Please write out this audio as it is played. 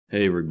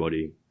Hey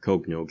everybody,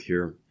 Coke Noke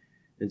here,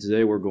 and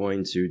today we're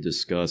going to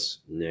discuss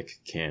Nick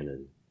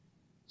Cannon.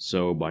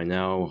 So by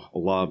now, a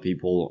lot of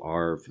people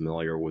are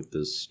familiar with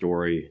this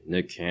story.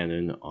 Nick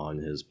Cannon on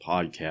his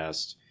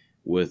podcast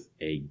with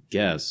a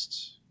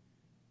guest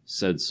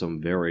said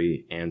some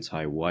very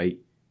anti-white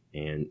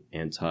and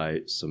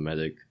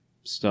anti-Semitic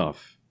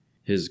stuff.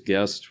 His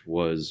guest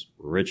was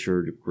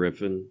Richard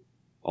Griffin,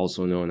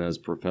 also known as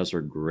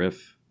Professor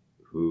Griff,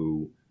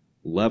 who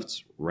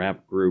left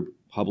rap group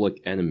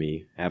Public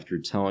Enemy after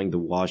telling the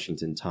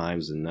Washington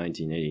Times in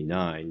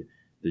 1989,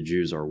 the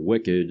Jews are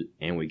wicked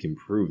and we can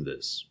prove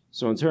this.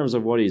 So in terms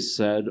of what he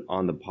said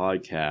on the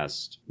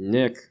podcast,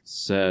 Nick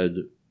said,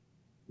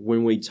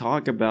 when we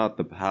talk about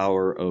the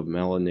power of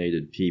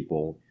melanated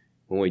people,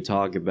 when we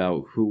talk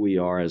about who we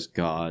are as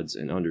gods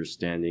and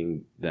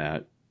understanding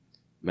that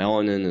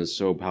melanin is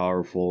so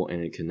powerful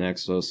and it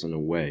connects us in a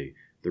way,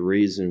 the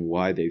reason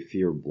why they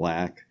fear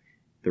black,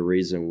 the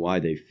reason why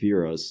they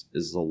fear us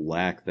is the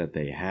lack that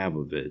they have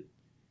of it.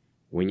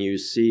 When you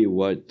see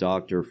what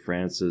Dr.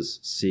 Francis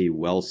C.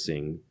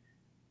 Welsing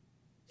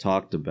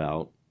talked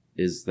about,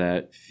 is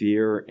that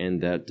fear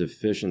and that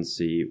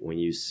deficiency when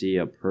you see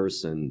a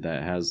person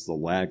that has the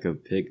lack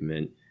of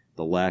pigment,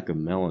 the lack of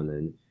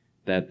melanin,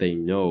 that they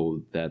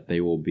know that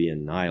they will be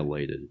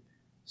annihilated.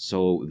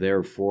 So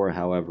therefore,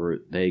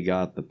 however, they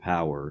got the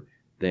power.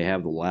 They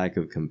have the lack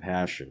of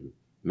compassion.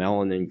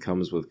 Melanin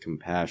comes with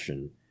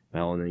compassion.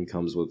 Melanin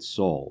comes with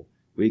soul.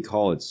 We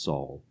call it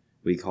soul.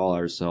 We call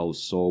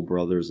ourselves soul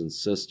brothers and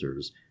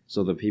sisters.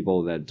 So the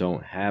people that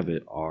don't have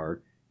it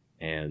are,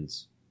 and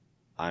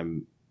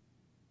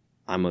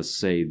I must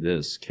say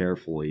this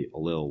carefully a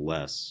little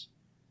less.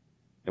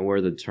 And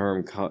where the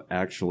term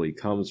actually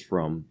comes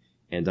from,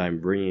 and I'm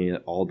bringing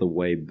it all the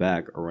way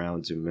back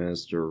around to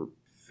Minister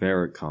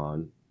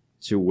Farrakhan,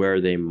 to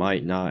where they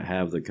might not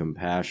have the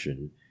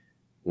compassion.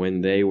 When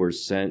they were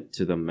sent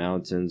to the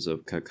mountains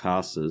of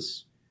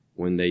Caucasus,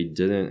 when they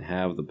didn't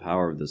have the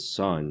power of the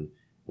sun,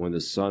 when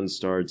the sun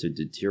started to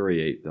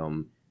deteriorate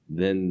them,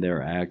 then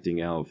they're acting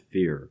out of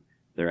fear.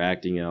 They're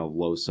acting out of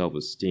low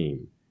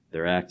self-esteem.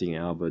 They're acting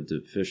out of a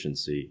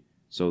deficiency.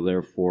 So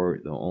therefore,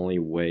 the only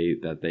way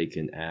that they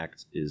can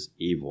act is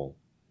evil.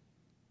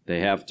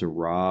 They have to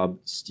rob,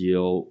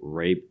 steal,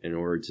 rape in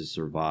order to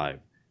survive.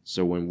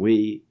 So when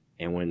we,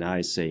 and when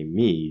I say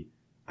me,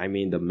 I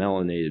mean the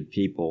melanated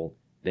people,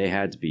 they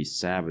had to be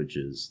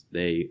savages.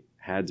 They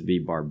had to be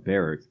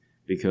barbaric,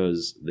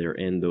 because they're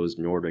in those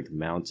Nordic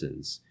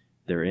mountains.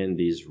 They're in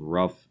these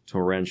rough,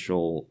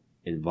 torrential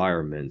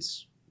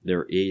environments.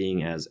 They're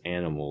eating as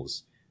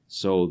animals.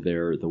 So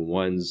they're the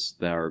ones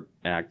that are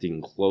acting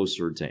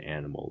closer to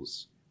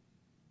animals.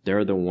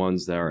 They're the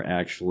ones that are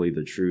actually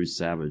the true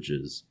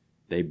savages.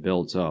 They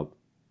built up,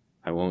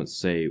 I won't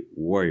say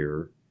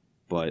warrior,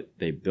 but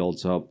they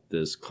built up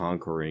this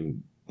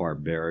conquering,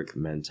 barbaric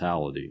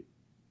mentality.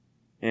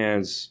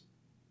 And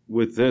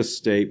with this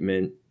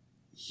statement,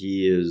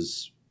 he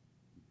is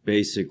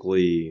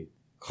basically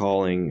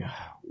calling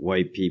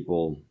white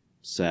people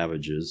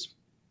savages.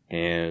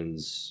 And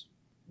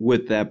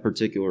with that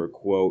particular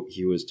quote,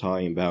 he was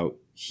talking about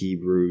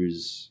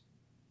Hebrews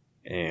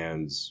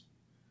and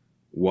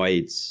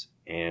whites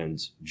and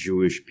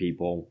Jewish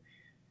people.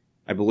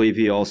 I believe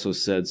he also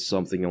said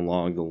something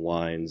along the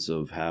lines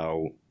of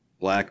how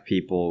black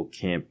people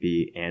can't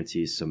be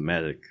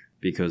anti-Semitic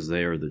because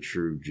they are the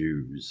true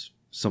Jews.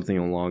 Something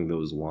along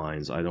those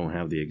lines. I don't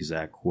have the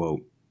exact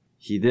quote.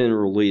 He then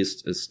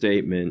released a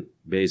statement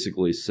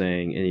basically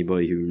saying,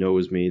 anybody who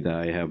knows me, that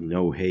I have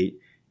no hate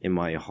in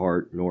my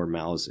heart nor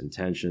malice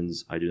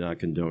intentions. I do not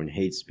condone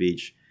hate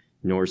speech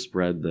nor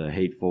spread the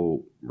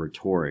hateful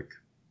rhetoric.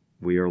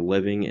 We are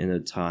living in a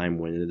time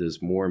when it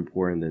is more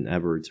important than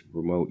ever to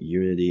promote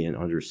unity and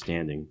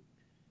understanding.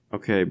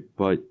 Okay,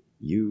 but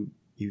you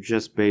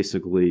just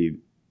basically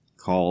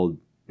called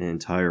an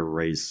entire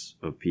race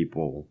of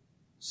people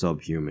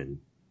subhuman.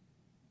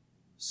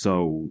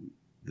 So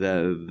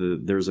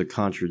there's a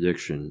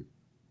contradiction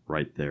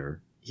right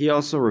there. He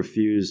also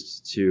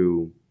refused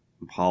to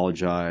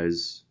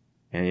apologize,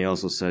 and he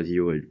also said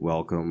he would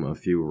welcome a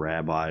few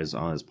rabbis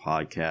on his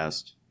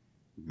podcast.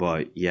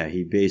 But yeah,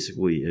 he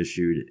basically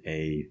issued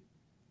a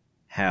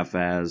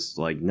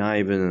half-assed, not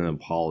even an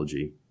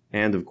apology.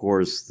 And of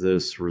course,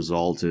 this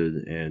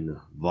resulted in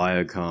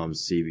Viacom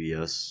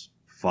CBS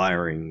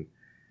firing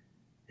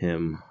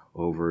him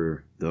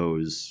over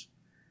those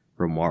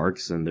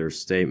remarks, and their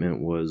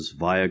statement was,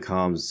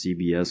 Viacom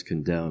CBS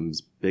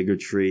condemns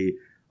bigotry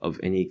of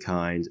any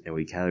kind, and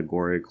we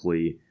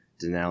categorically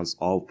denounce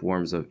all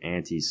forms of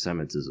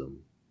anti-Semitism.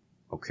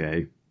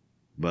 Okay,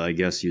 but I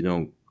guess you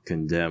don't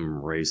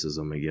condemn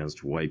racism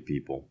against white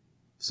people,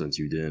 since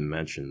you didn't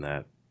mention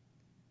that.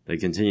 They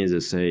continue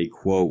to say,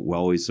 quote,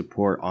 while we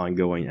support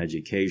ongoing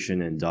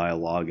education and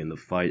dialogue in the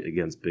fight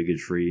against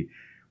bigotry,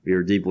 we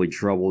are deeply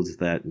troubled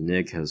that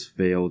Nick has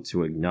failed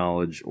to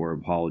acknowledge or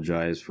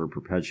apologize for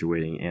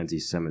perpetuating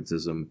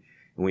anti-Semitism,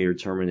 and we are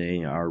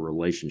terminating our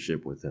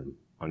relationship with him,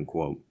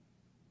 unquote.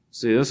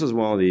 See, this is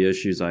one of the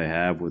issues I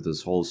have with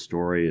this whole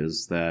story,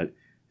 is that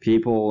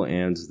people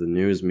and the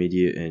news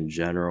media in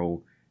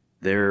general,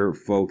 they're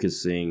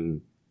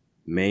focusing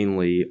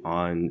mainly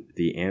on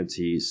the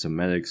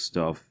anti-Semitic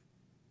stuff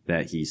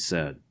that he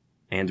said.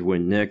 And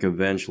when Nick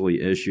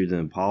eventually issued an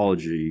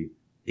apology,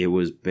 it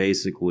was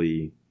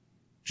basically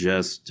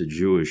just to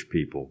Jewish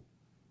people.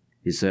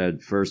 He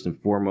said, "First and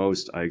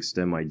foremost, I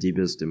extend my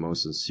deepest and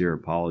most sincere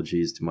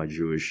apologies to my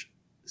Jewish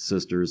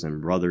sisters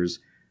and brothers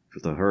for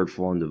the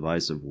hurtful and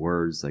divisive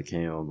words that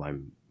came out of my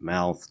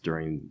mouth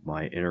during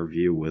my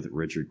interview with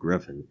Richard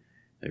Griffin.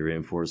 They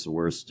reinforce the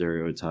worst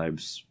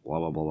stereotypes, blah,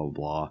 blah, blah, blah,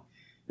 blah."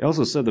 He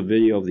also said the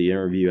video of the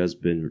interview has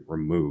been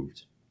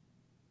removed.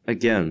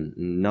 Again,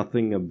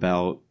 nothing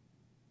about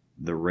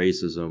the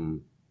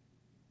racism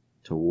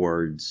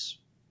towards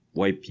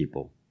white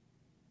people.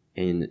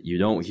 And you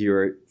don't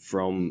hear it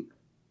from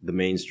the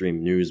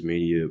mainstream news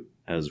media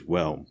as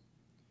well,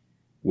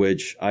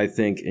 which I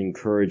think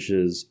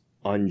encourages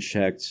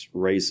unchecked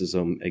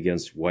racism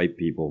against white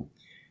people.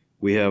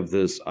 We have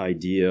this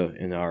idea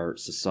in our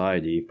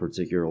society,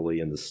 particularly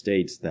in the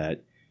States,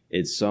 that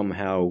it's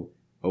somehow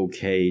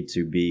okay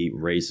to be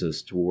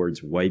racist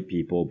towards white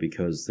people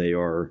because they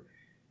are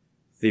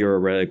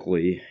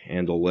theoretically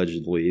and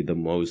allegedly the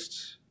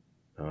most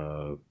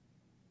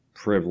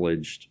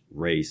privileged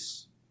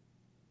race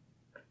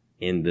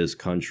in this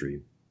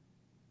country.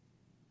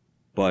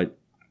 But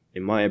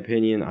in my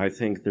opinion, I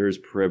think there's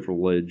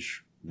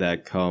privilege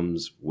that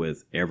comes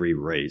with every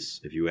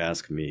race, if you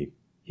ask me.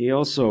 He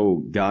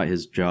also got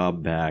his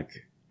job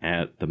back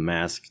at The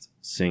Masked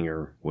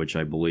Singer, which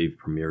I believe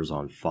premieres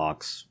on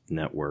Fox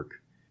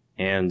Network.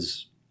 And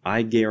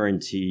I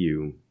guarantee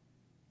you,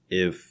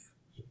 if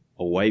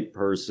a white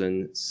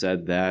person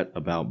said that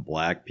about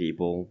black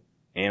people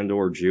and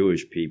or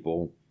Jewish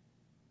people,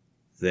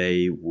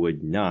 they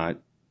would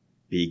not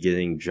be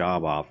getting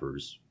job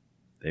offers.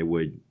 They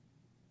would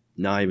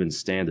not even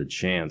stand a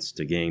chance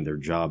to getting their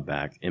job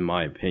back, in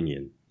my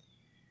opinion.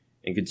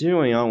 And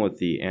continuing on with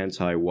the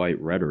anti-white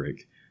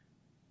rhetoric,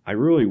 I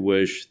really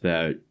wish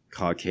that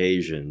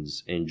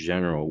Caucasians in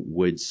general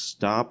would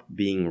stop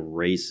being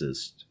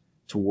racist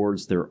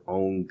towards their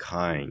own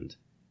kind.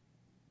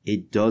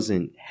 It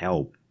doesn't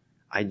help.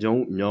 I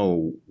don't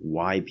know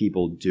why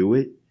people do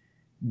it,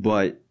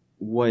 but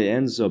what it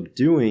ends up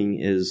doing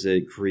is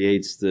it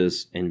creates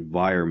this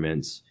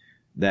environment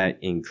that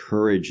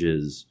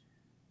encourages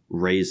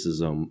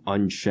racism,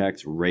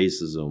 unchecked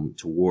racism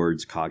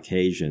towards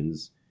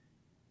Caucasians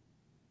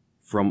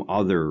from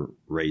other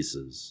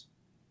races.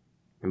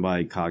 And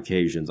by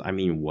Caucasians, I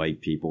mean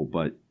white people,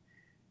 but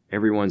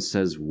everyone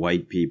says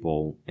white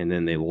people, and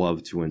then they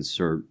love to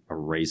insert a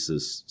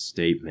racist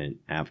statement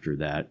after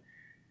that,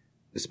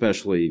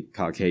 especially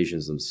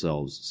Caucasians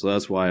themselves. So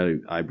that's why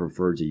I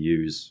prefer to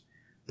use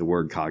the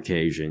word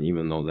Caucasian,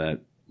 even though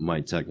that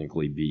might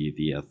technically be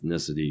the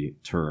ethnicity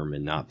term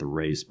and not the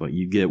race, but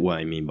you get what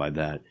I mean by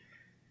that.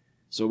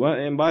 So,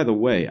 and by the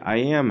way, I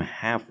am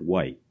half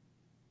white.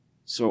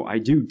 So I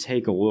do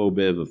take a little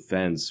bit of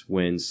offense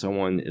when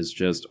someone is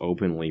just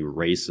openly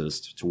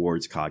racist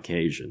towards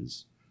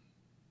Caucasians.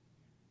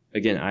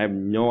 Again, I have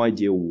no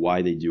idea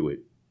why they do it,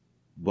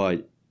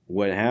 but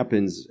what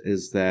happens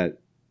is that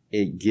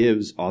it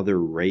gives other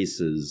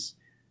races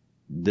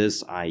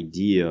this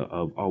idea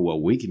of, oh,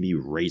 well, we can be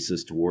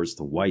racist towards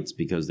the whites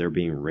because they're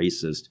being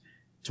racist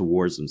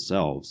towards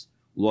themselves.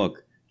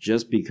 Look,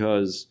 just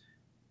because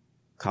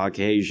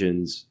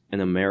Caucasians in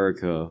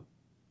America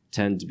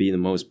tend to be the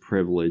most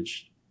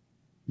privileged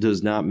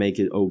does not make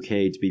it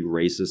okay to be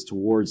racist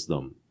towards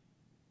them.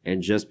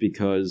 And just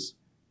because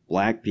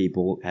black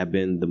people have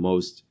been the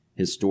most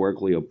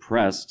historically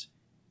oppressed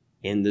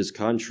in this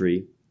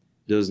country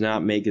does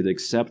not make it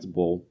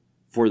acceptable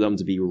for them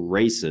to be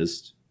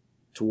racist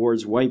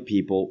towards white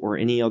people or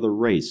any other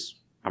race.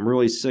 I'm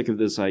really sick of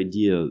this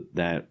idea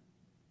that,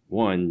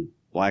 one,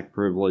 black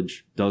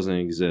privilege doesn't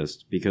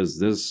exist, because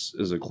this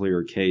is a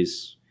clear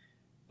case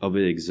of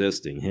it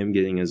existing, him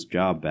getting his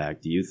job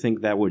back. Do you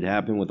think that would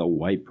happen with a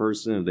white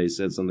person if they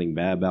said something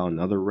bad about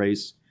another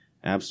race?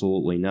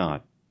 Absolutely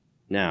not.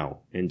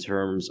 Now, in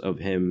terms of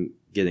him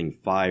getting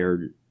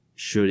fired,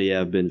 should he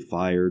have been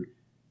fired?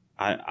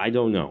 I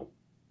don't know.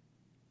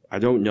 I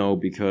don't know,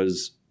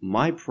 because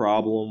my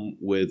problem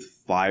with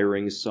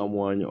firing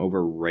someone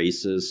over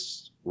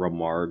racist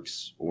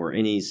remarks or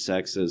any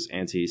sexist,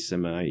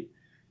 anti-Semite,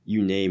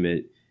 you name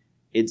it,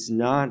 it's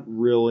not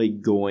really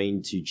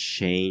going to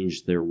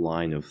change their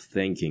line of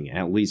thinking,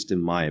 at least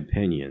in my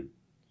opinion.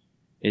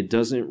 It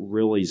doesn't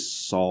really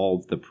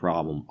solve the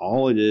problem.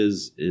 All it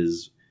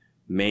is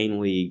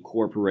mainly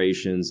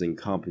corporations and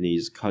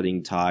companies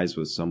cutting ties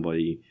with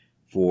somebody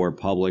for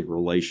public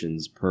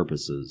relations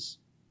purposes.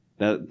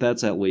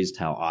 That's at least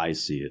how I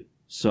see it.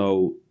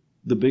 So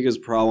the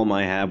biggest problem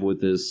I have with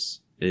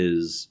this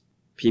is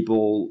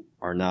people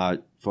are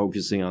not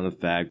focusing on the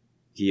fact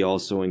he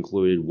also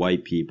included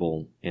white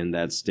people in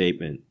that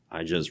statement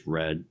I just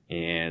read,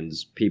 and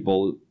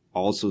people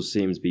also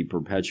seem to be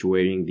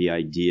perpetuating the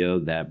idea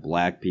that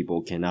black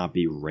people cannot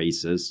be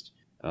racist.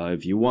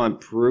 If you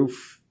want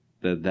proof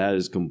that that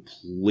is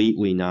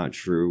completely not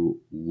true,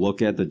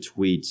 look at the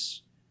tweets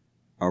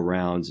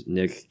around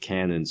Nick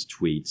Cannon's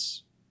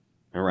tweets,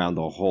 around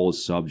the whole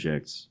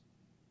subject,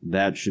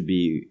 that should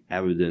be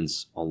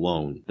evidence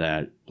alone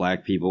that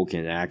black people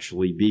can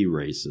actually be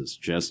racist,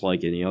 just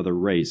like any other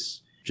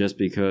race. Just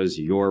because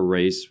your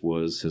race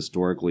was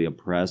historically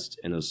oppressed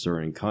in a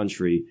certain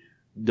country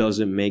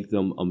doesn't make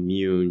them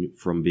immune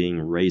from being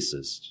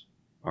racist.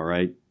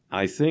 Alright?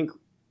 I think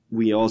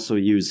we also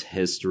use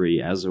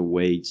history as a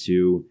way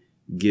to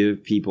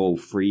give people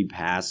free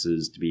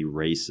passes to be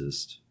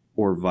racist,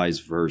 or vice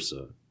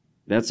versa.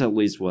 That's at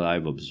least what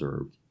I've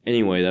observed.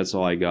 Anyway, that's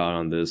all I got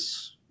on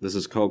this. This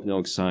is Coke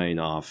Milk signing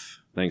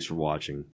off. Thanks for watching.